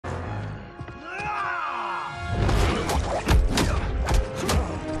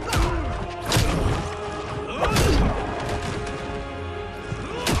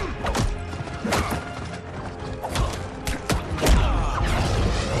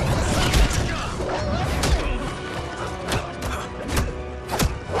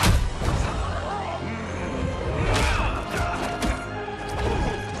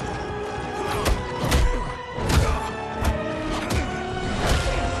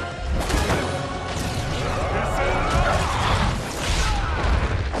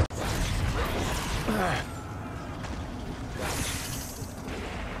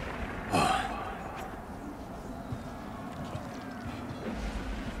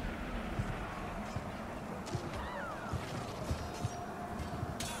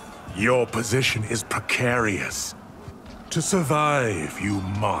Your position is precarious. To survive, you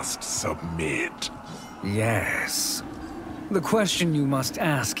must submit. Yes. The question you must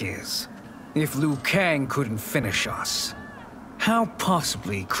ask is, if Liu Kang couldn't finish us, how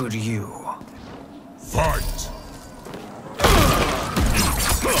possibly could you? Fight!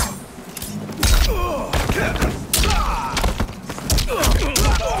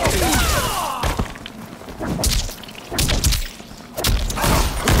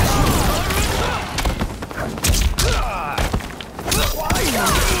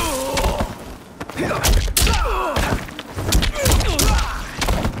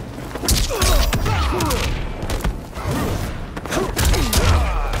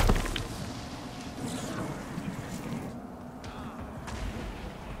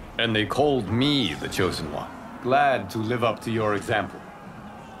 And they called me the Chosen One. Glad to live up to your example.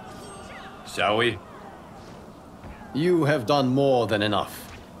 Shall we? You have done more than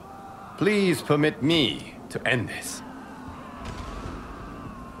enough. Please permit me to end this.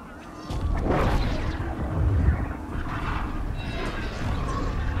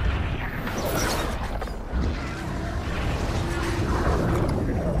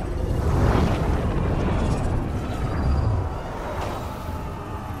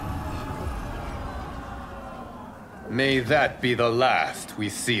 May that be the last we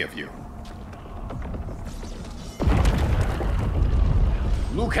see of you.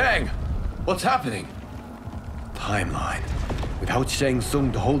 Liu Kang! What's happening? Timeline. Without Shang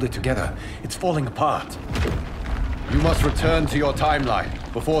Tsung to hold it together, it's falling apart. You must return to your timeline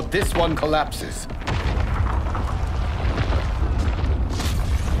before this one collapses.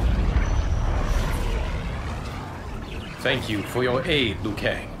 Thank you for your aid, Liu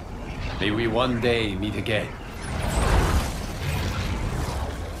Kang. May we one day meet again.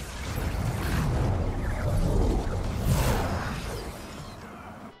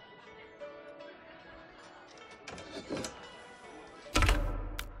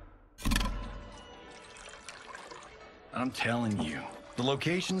 I'm telling you, the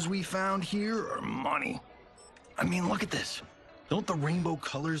locations we found here are money. I mean, look at this. Don't the rainbow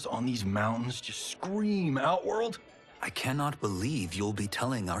colors on these mountains just scream Outworld? I cannot believe you'll be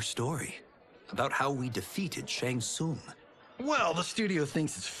telling our story about how we defeated Shang Tsung. Well, the studio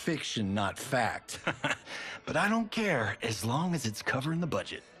thinks it's fiction, not fact. But I don't care, as long as it's covering the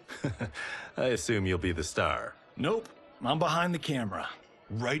budget. I assume you'll be the star. Nope, I'm behind the camera,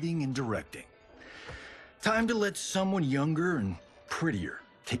 writing and directing. Time to let someone younger and prettier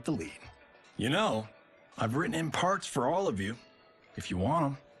take the lead. You know, I've written in parts for all of you, if you want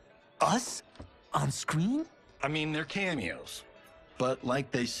them. Us? On screen? I mean, they're cameos. But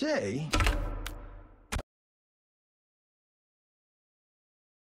like they say,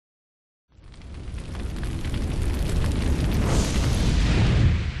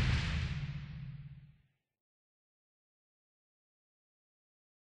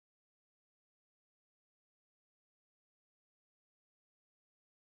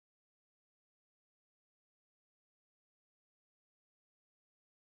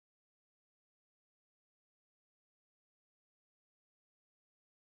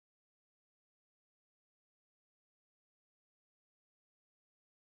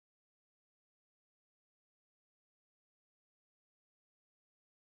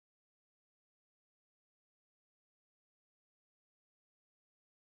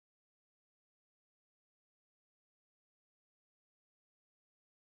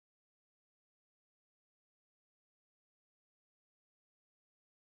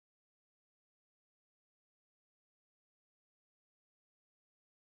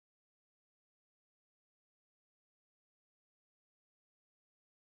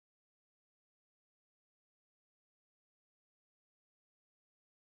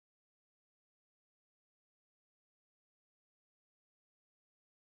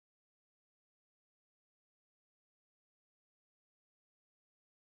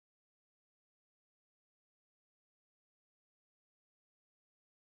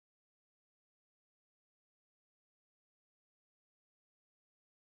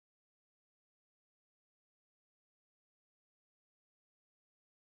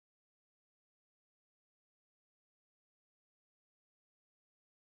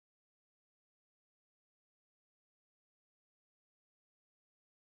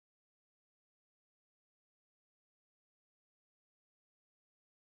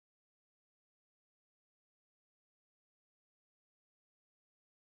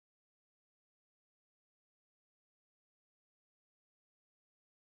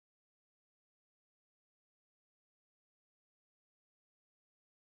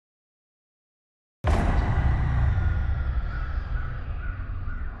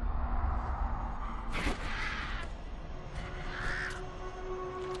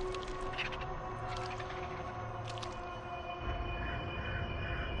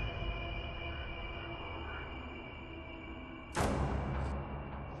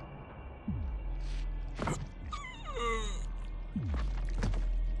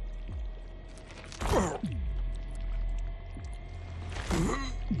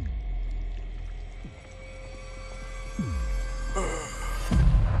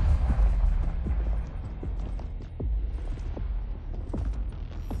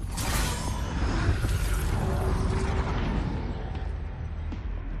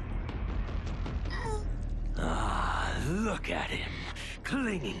 Look at him,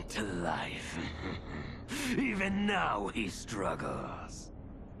 clinging to life. Even now he struggles.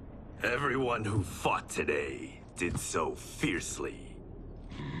 Everyone who fought today did so fiercely.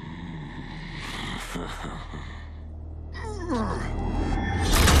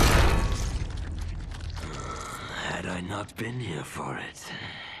 Had I not been here for it,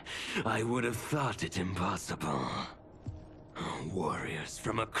 I would have thought it impossible. Warriors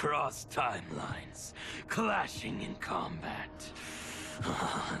from across timelines, clashing in combat.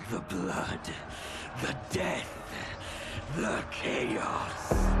 The blood, the death, the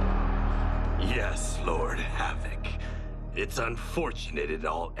chaos. Yes, Lord Havoc. It's unfortunate it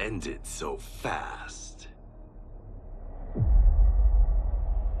all ended so fast.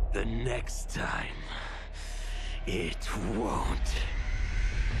 The next time, it won't.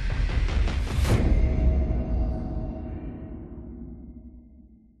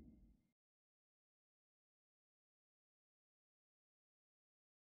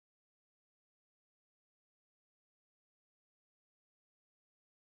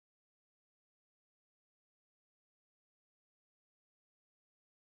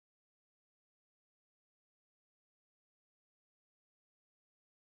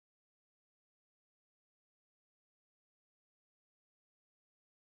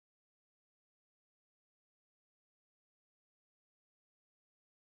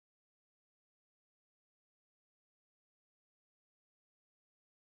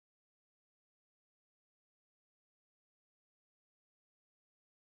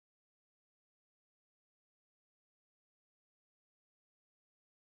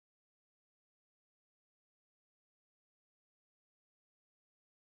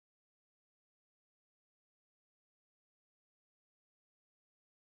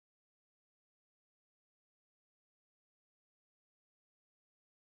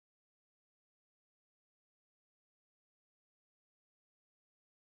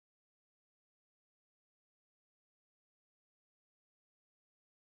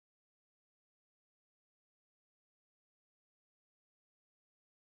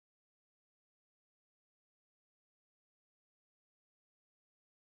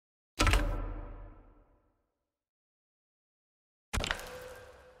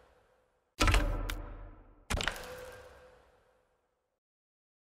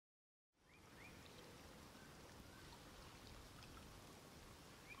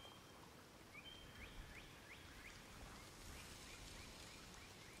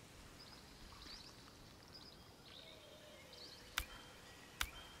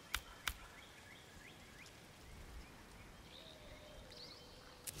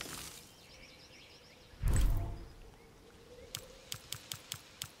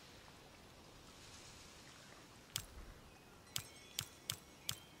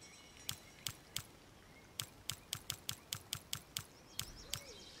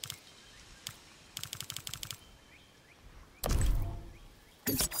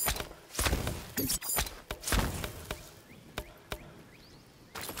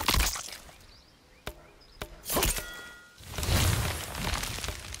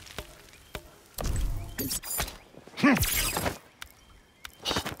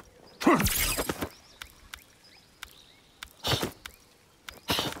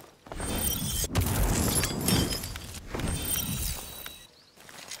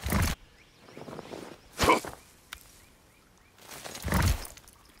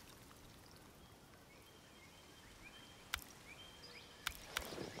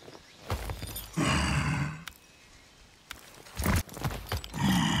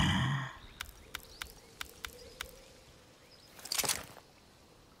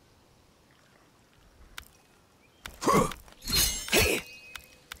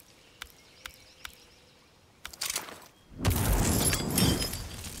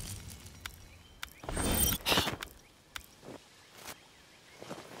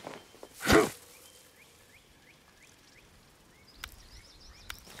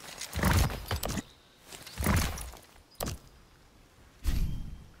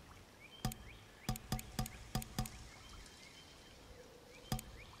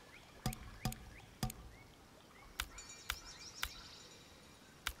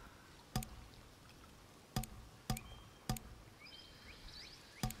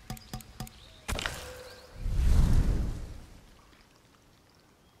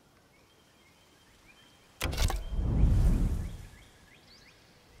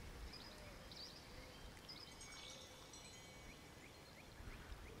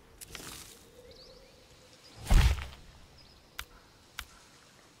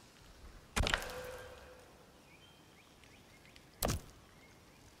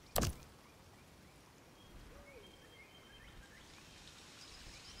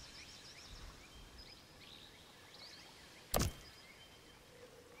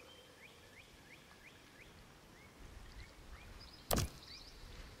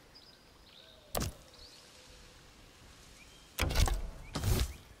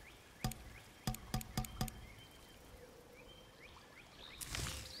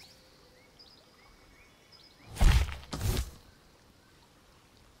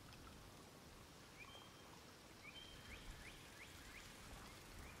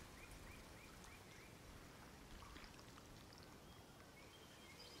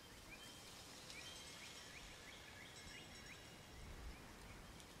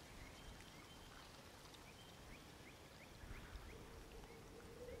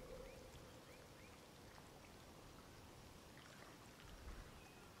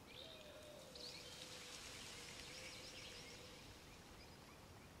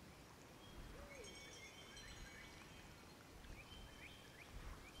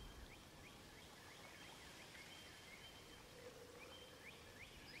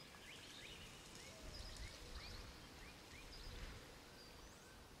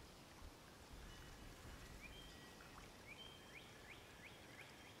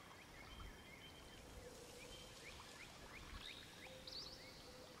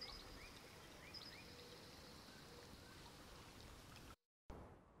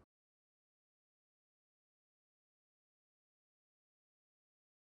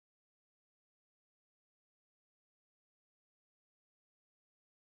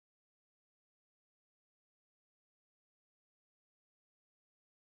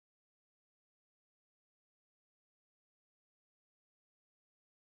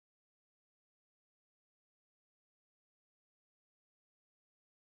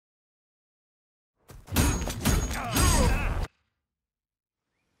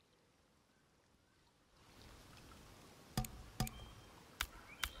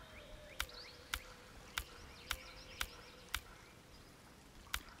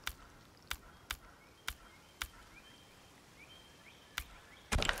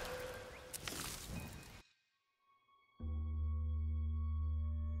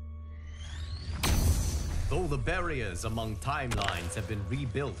 Though the barriers among timelines have been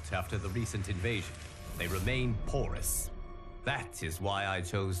rebuilt after the recent invasion, they remain porous. That is why I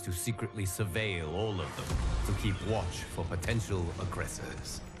chose to secretly surveil all of them, to keep watch for potential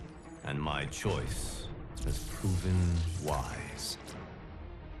aggressors. And my choice has proven wise.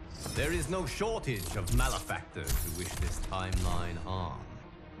 There is no shortage of malefactors who wish this timeline harm.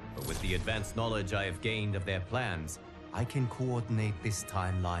 But with the advanced knowledge I have gained of their plans, I can coordinate this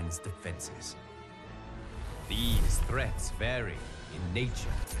timeline's defenses. These threats vary in nature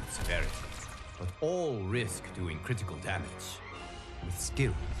and severity, but all risk doing critical damage. With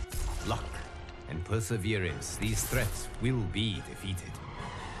skill, luck, and perseverance, these threats will be defeated.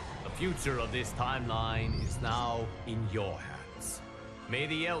 The future of this timeline is now in your hands. May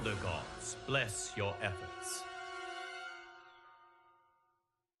the Elder Gods bless your efforts.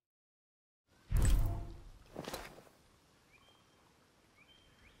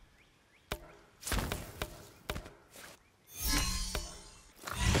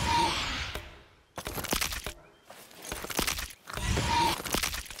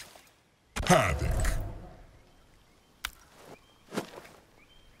 Havoc.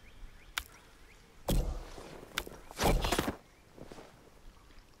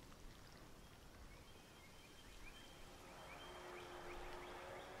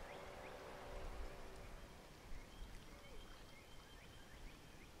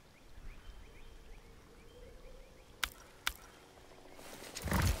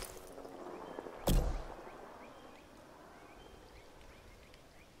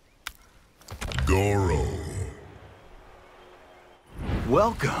 Goro.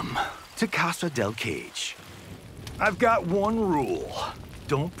 Welcome to Casa del Cage. I've got one rule.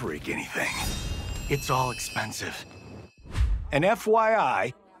 Don't break anything. It's all expensive. And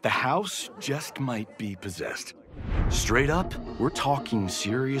FYI, the house just might be possessed. Straight up, we're talking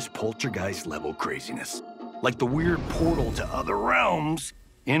serious poltergeist-level craziness. Like the weird portal to other realms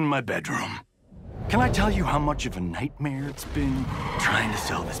in my bedroom. Can I tell you how much of a nightmare it's been trying to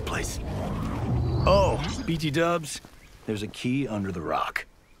sell this place? Oh, BT Dubs, there's a key under the rock.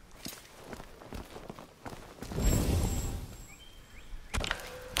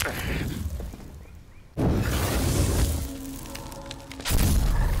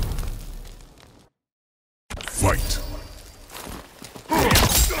 Fight.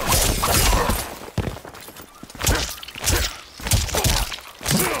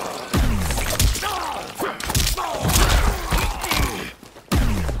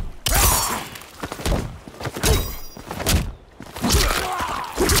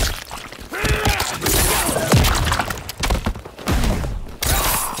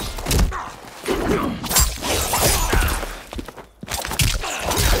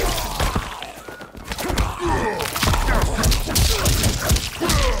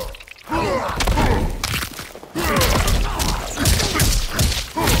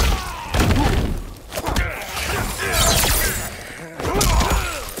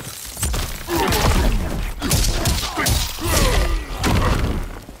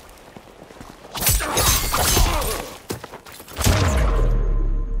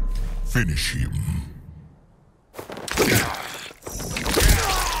 Finish him.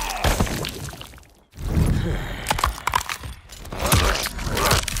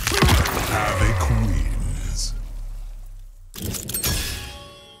 Havoc wins.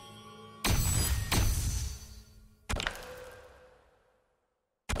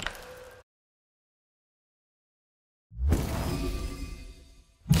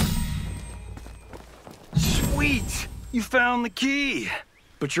 Sweet! You found the key!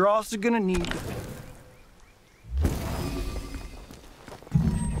 But you're also gonna need...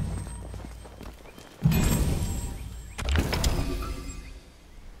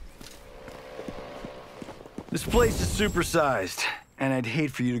 This place is supersized, and I'd hate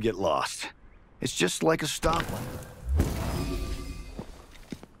for you to get lost. It's just like a stoplight.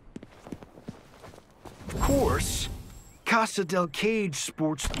 Of course, Casa del Cage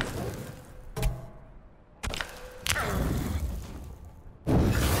sports...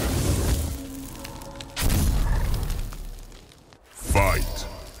 Fight.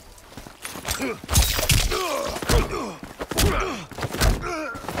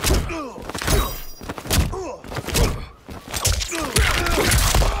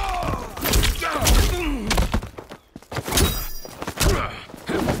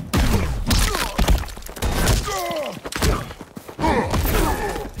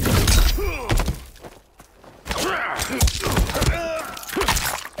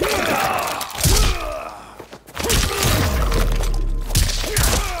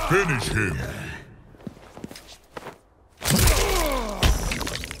 Finish him.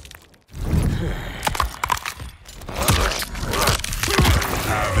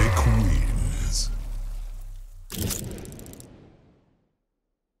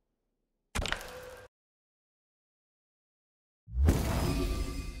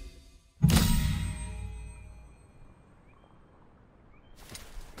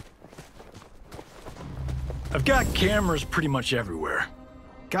 I've got cameras pretty much everywhere.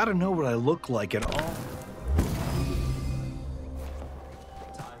 Gotta know what I look like at all.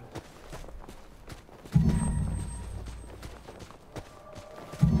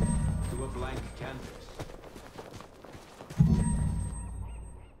 To a blank canvas.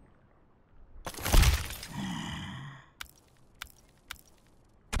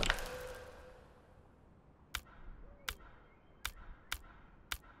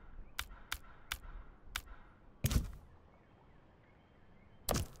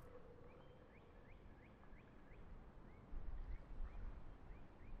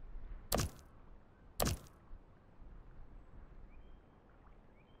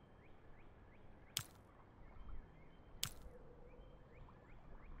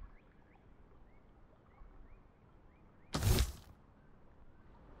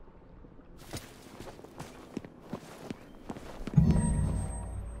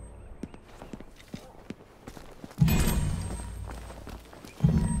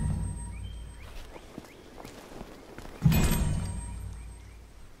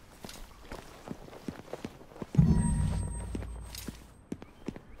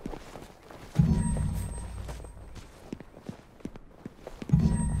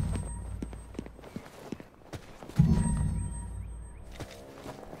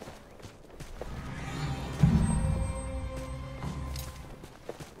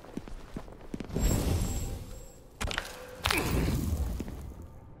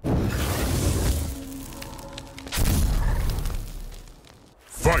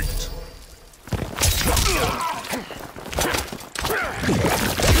 Fight!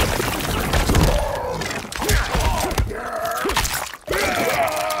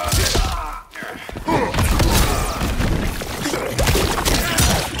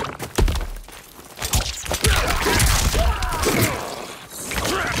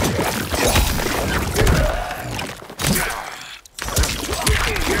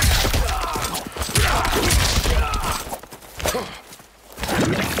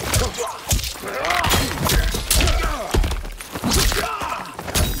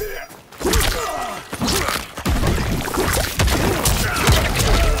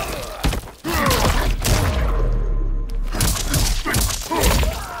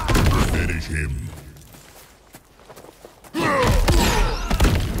 Finish him.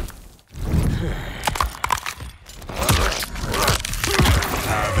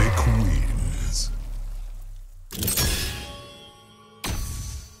 Havoc wins.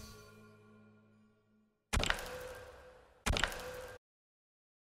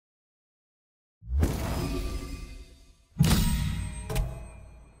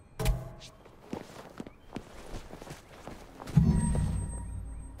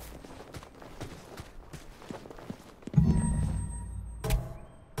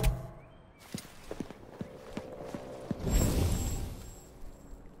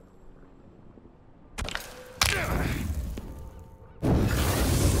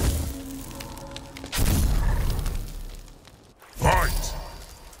 Fight!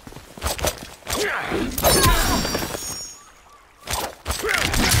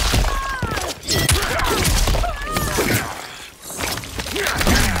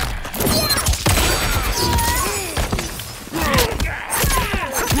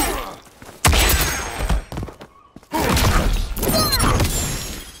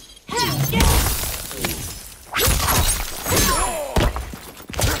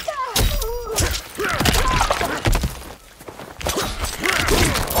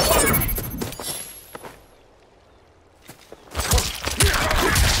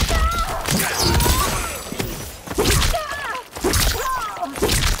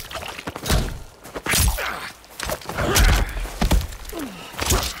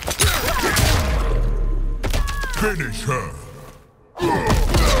 Finish her!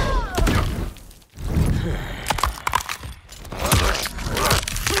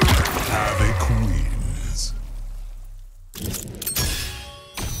 Havoc wins.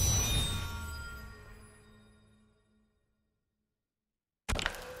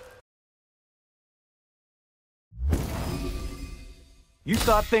 You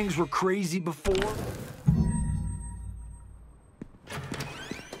thought things were crazy before?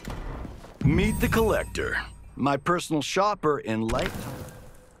 Meet the Collector, my personal shopper in life.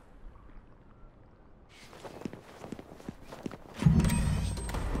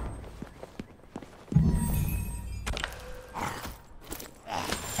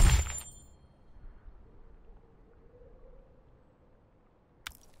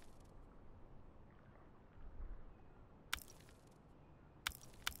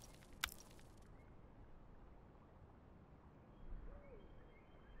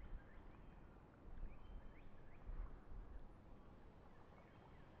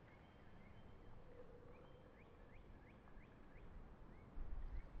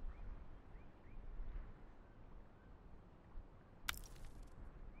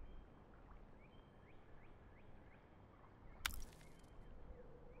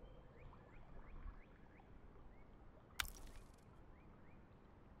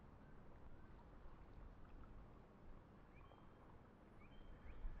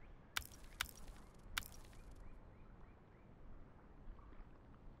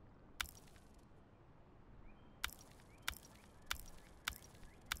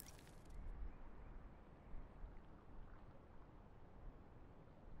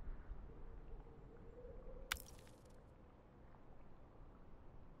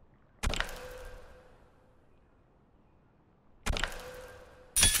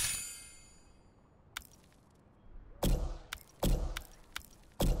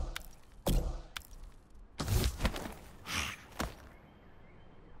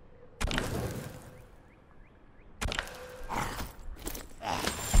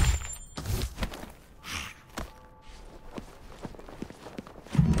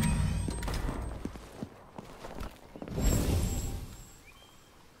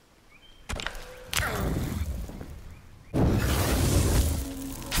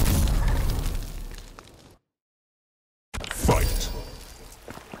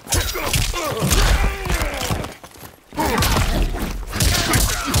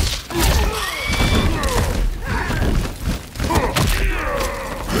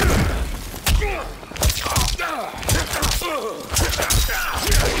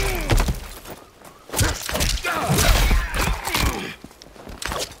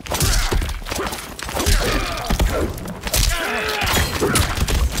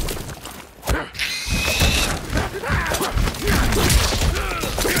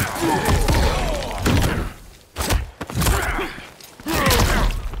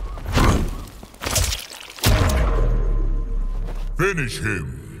 Finish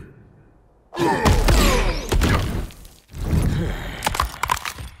him! Have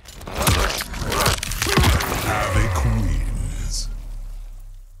a Queens.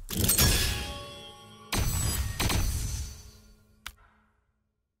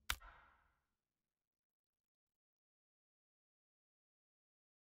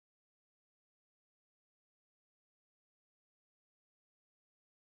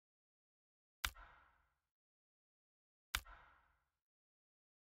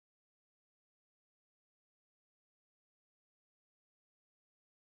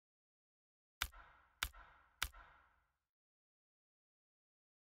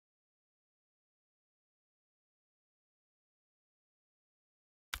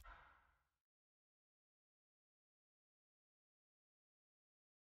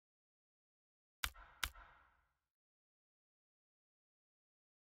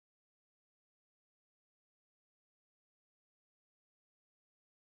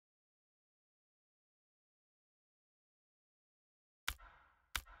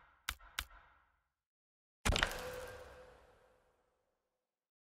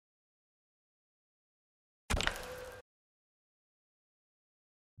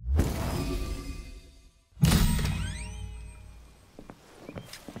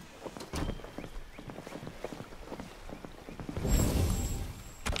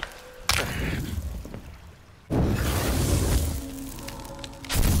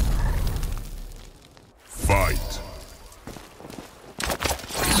 Fight!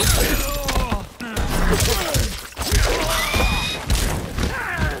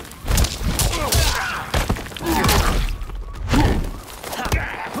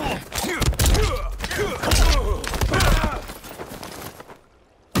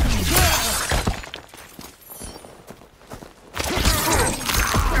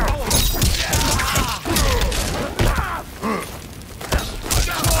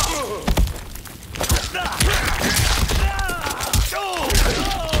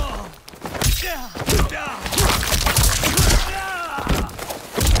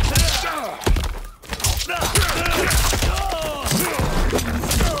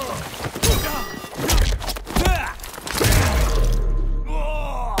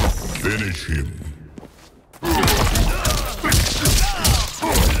 Finish him.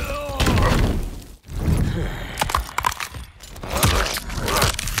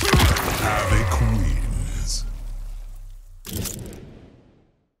 Have a Queens.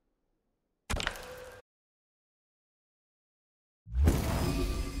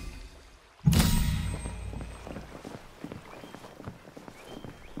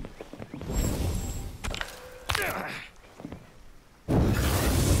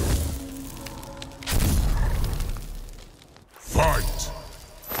 Fight!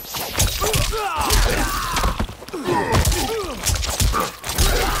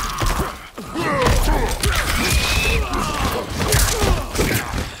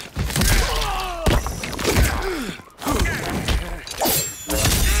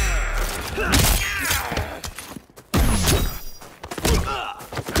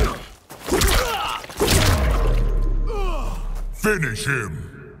 Finish him!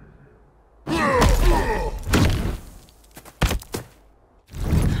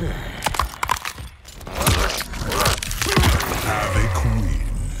 Have a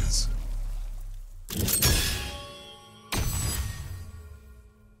Queens.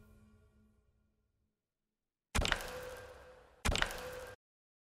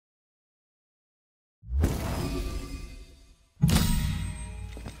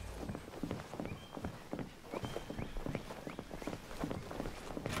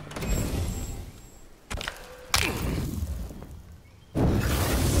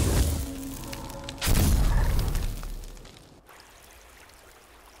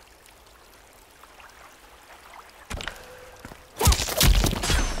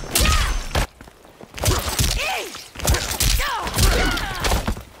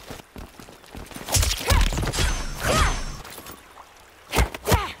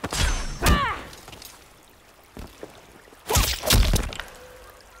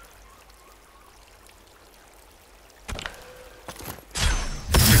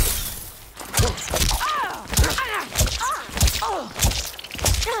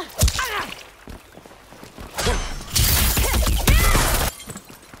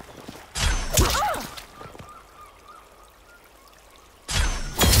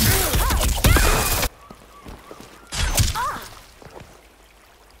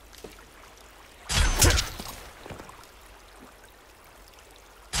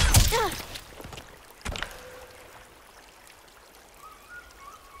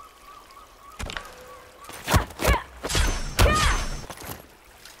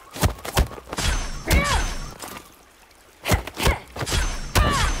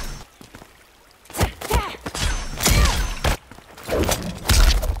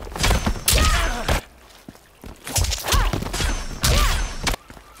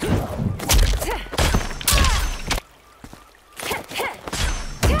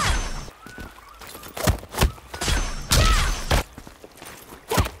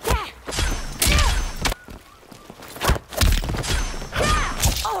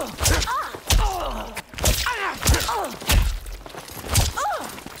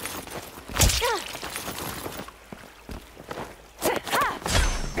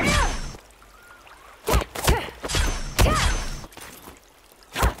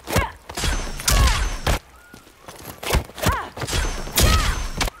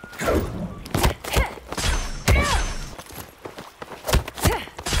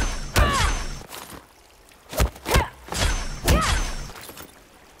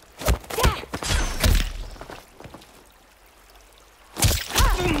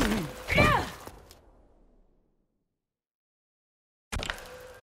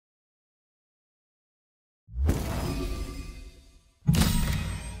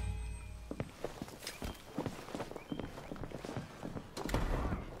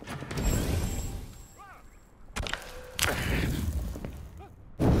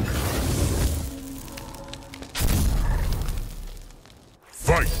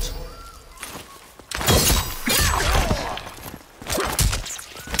 Fight!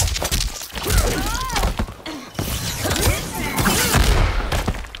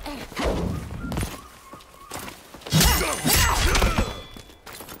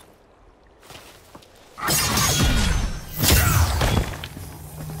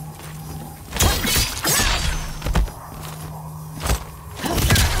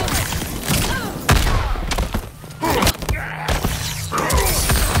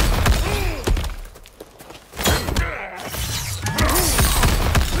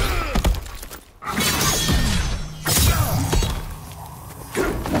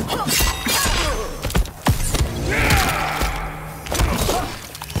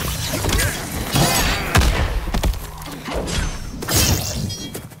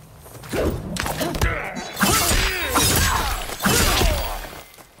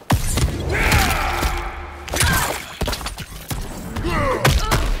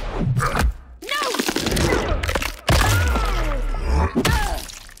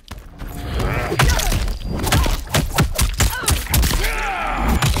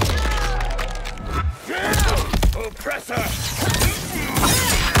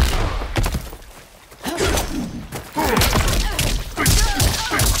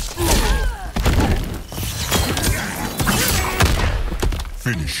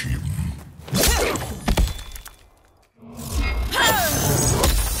 Finish him.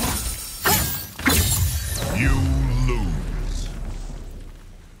 You lose.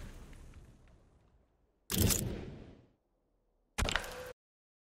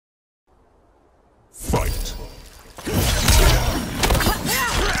 Fight.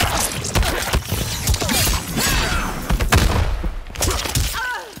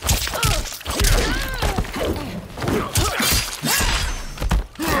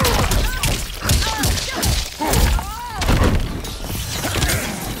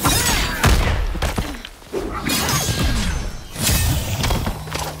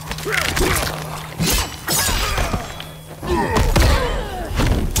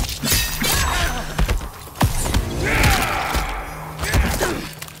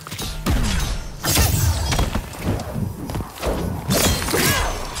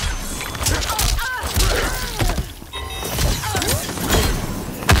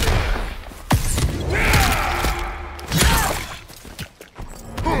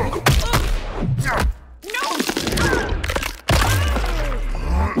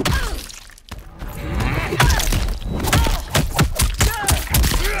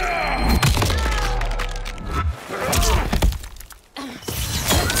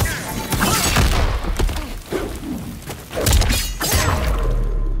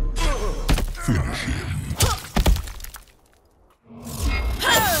 Finish him.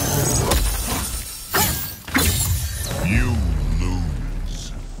 You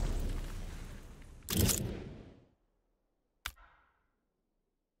lose.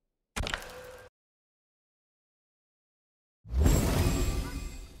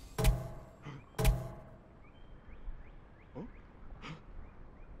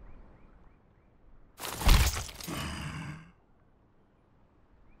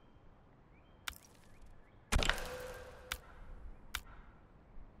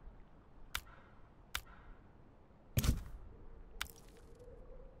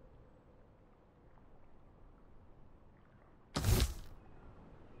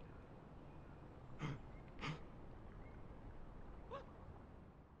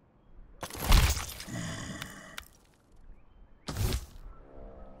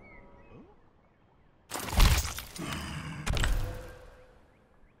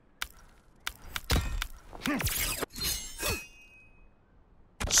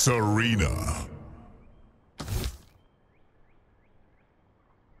 Serena.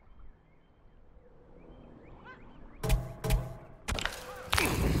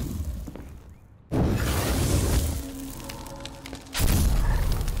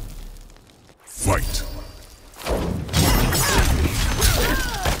 Fight.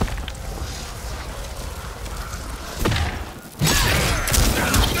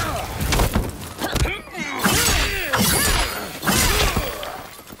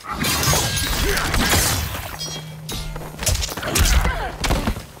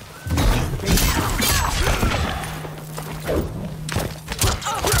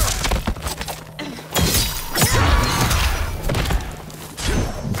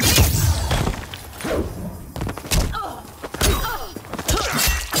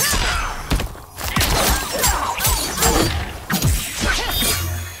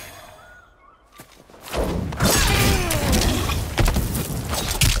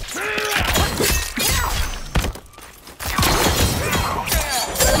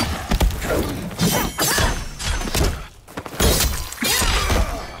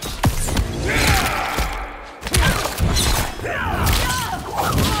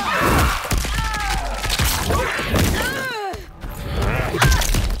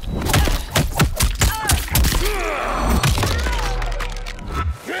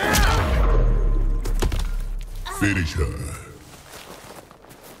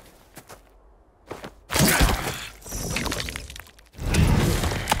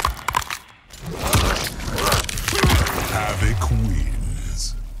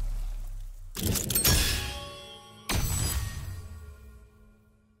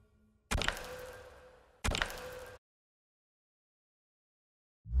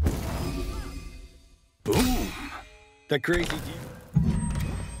 That crazy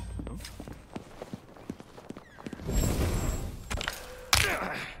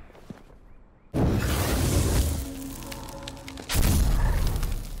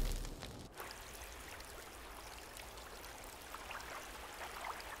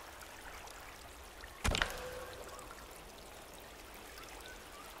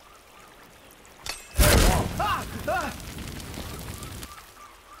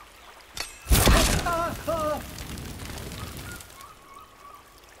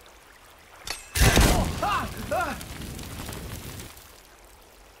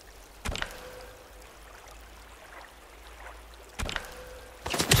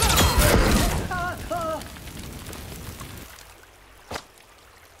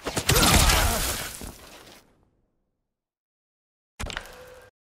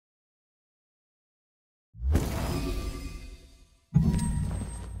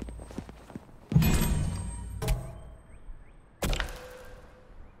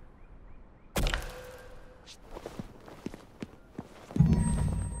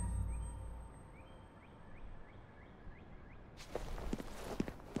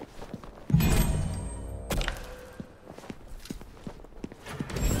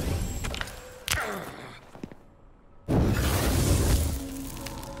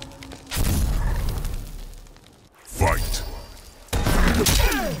Fight!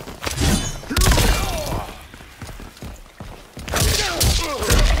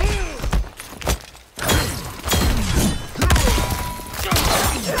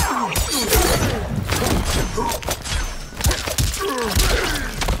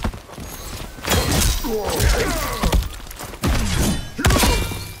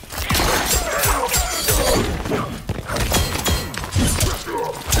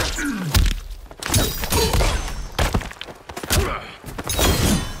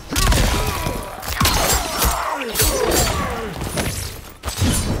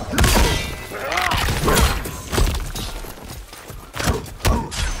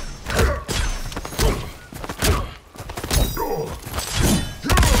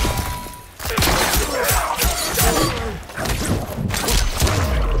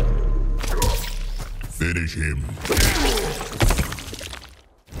 Finish him.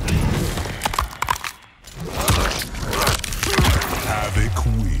 Havoc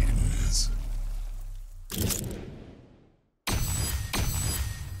wins.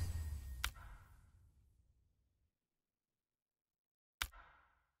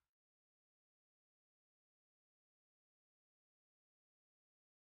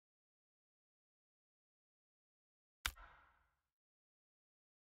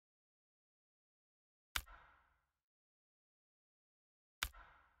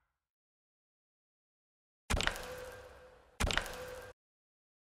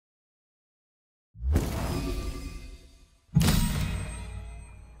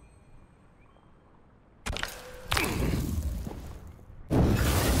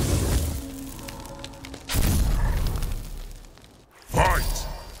 Fight!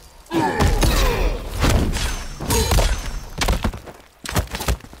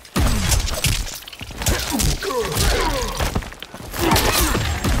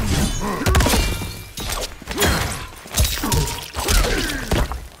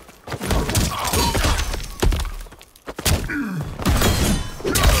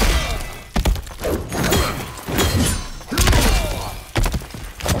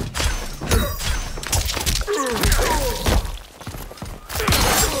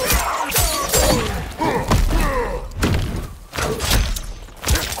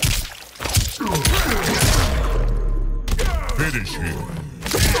 Finish him.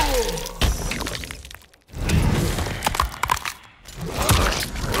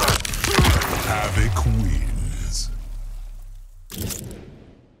 Havoc wins.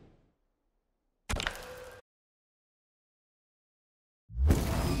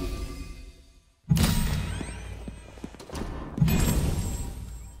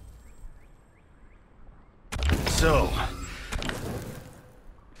 So,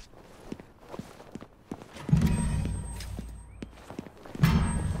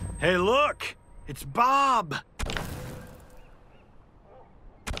 hey, look! It's Bob!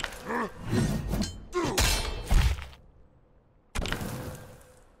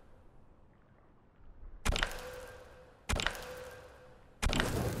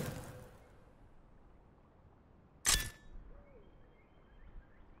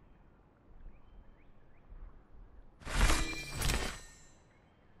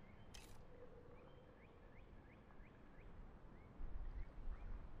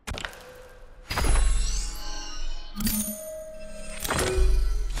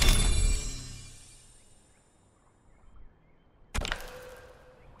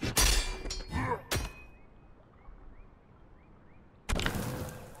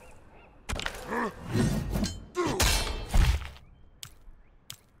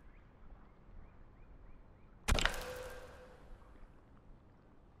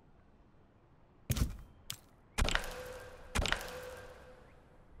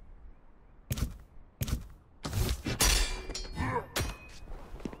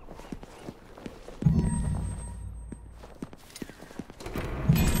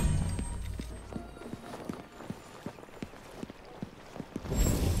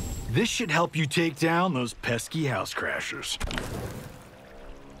 This should help you take down those pesky house crashers.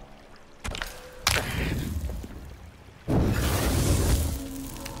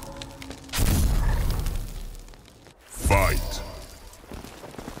 Fight.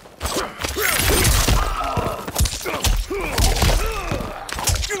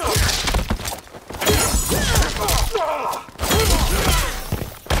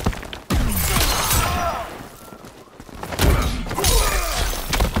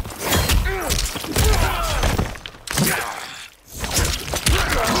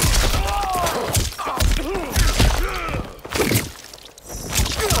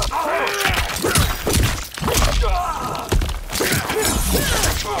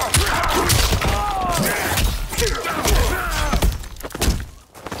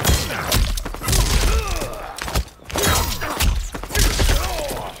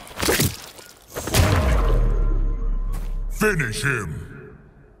 Finish him!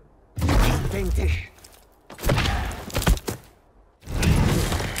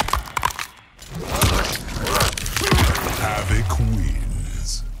 Havoc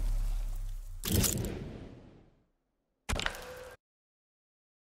wins.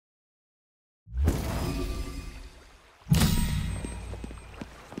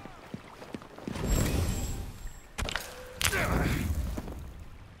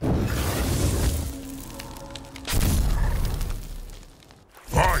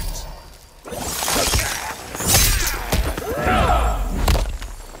 Fight!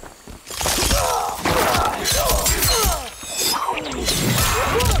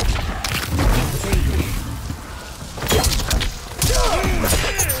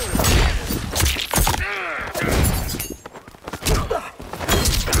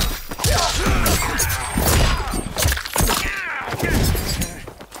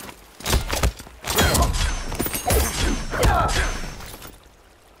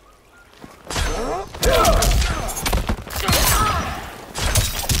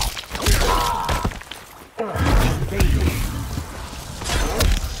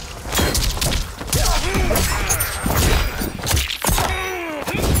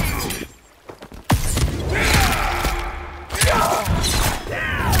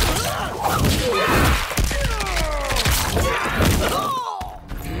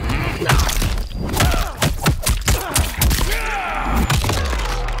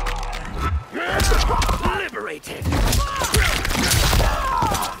 Liberated!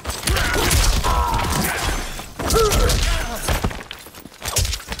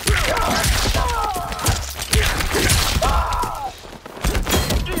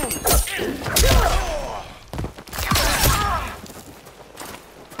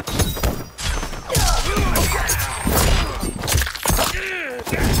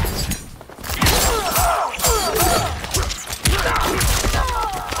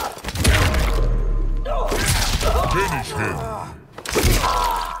 Finish him!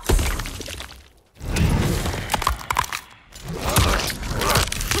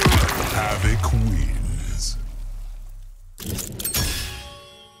 Havoc wins.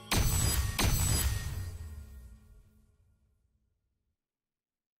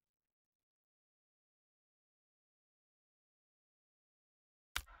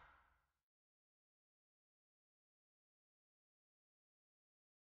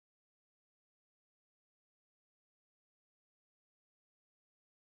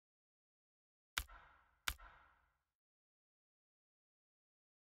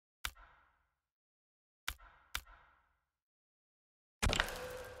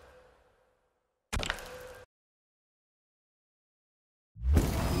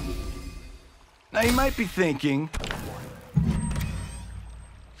 Now you might be thinking,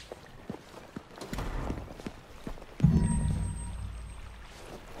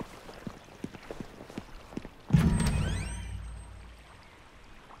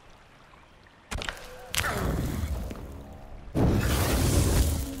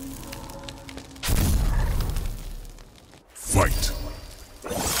 Fight!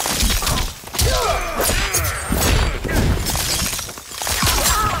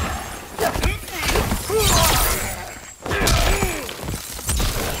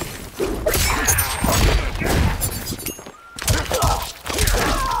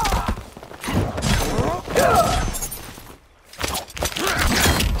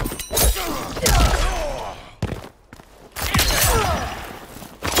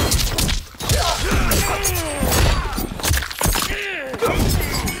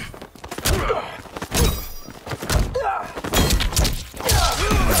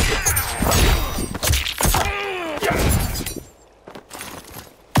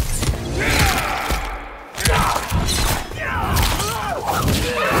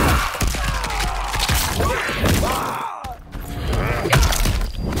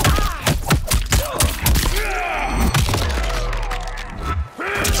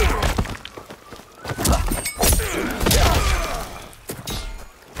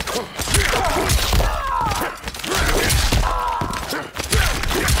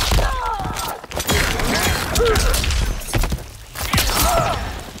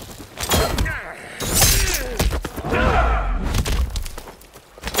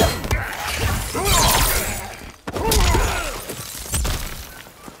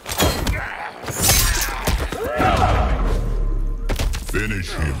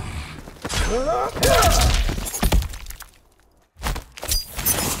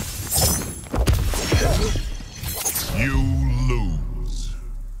 You lose.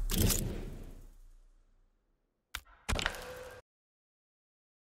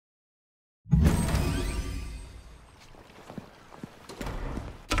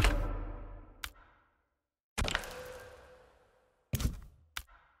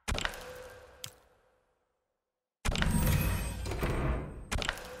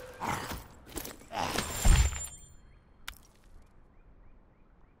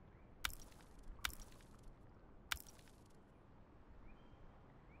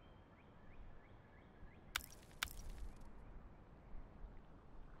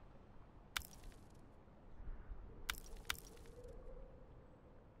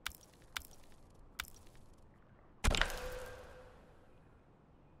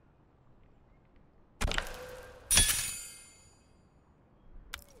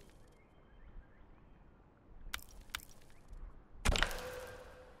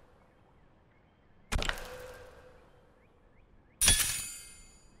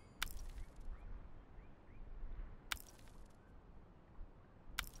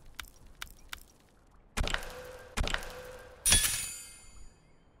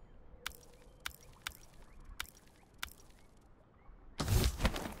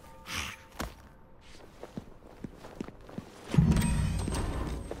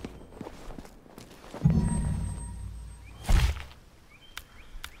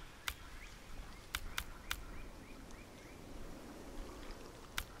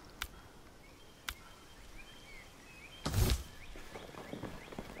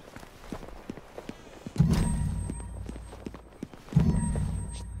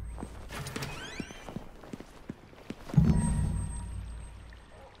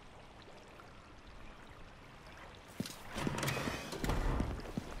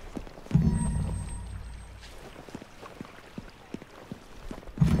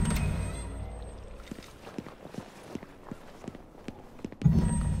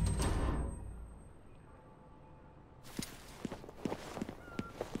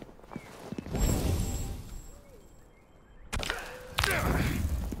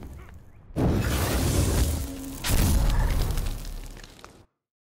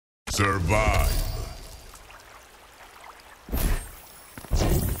 Survive.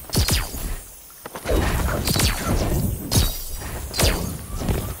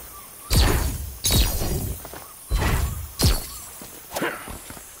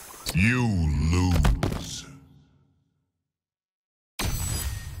 You lose.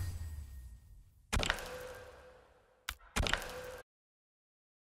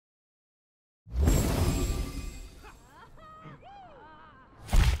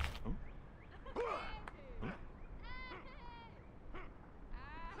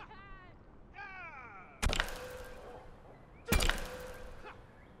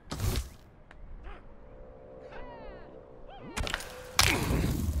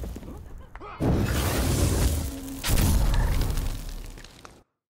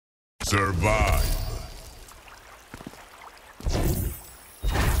 Survive.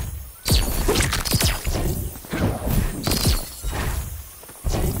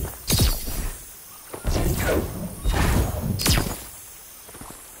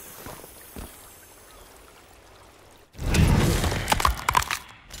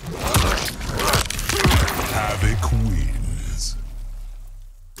 Havoc wins.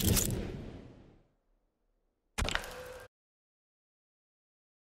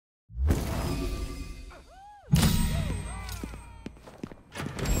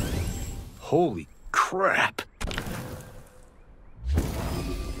 Holy crap!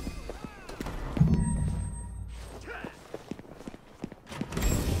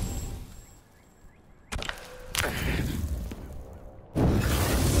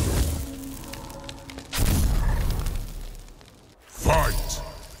 Fight!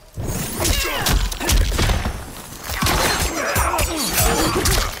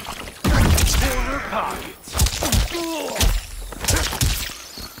 Corner pocket.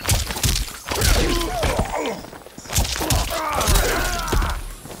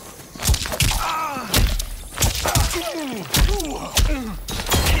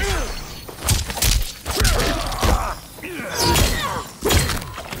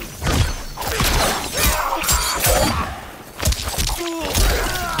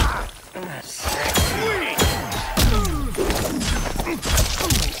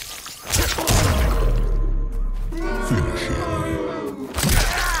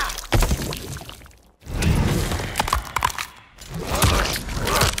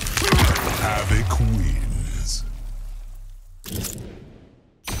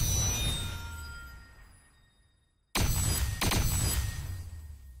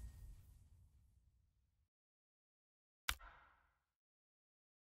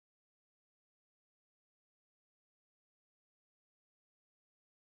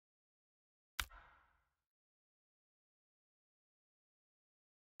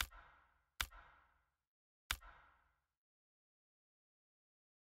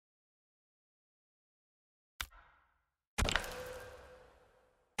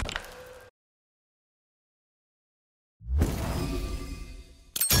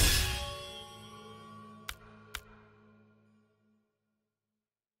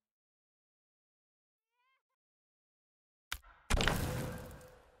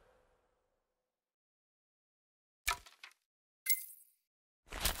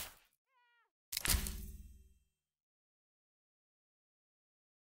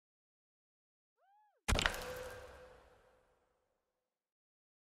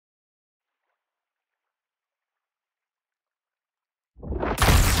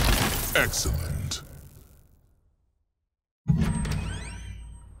 Excellent.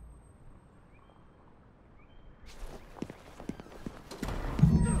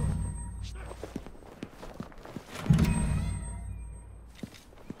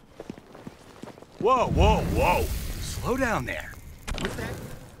 Whoa, whoa, whoa! Slow down there. What's that?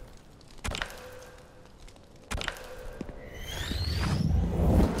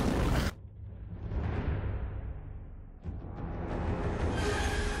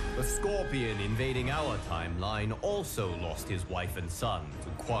 The Scorpion invading our timeline also lost his wife and son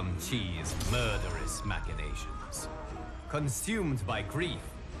to Quan Chi's murderous machinations. Consumed by grief,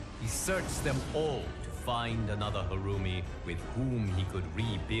 he searched them all to find another Harumi with whom he could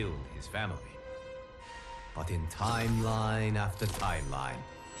rebuild his family. But in timeline after timeline,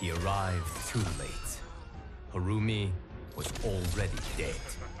 he arrived too late. Harumi was already dead.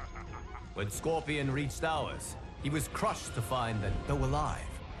 When Scorpion reached ours, he was crushed to find that, though alive,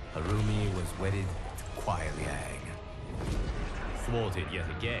 Harumi was wedded to Kuai Liang. Thwarted yet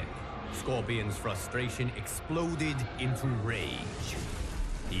again, Scorpion's frustration exploded into rage.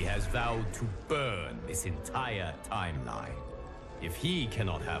 He has vowed to burn this entire timeline. If he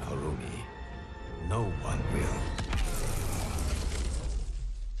cannot have Harumi, no one will.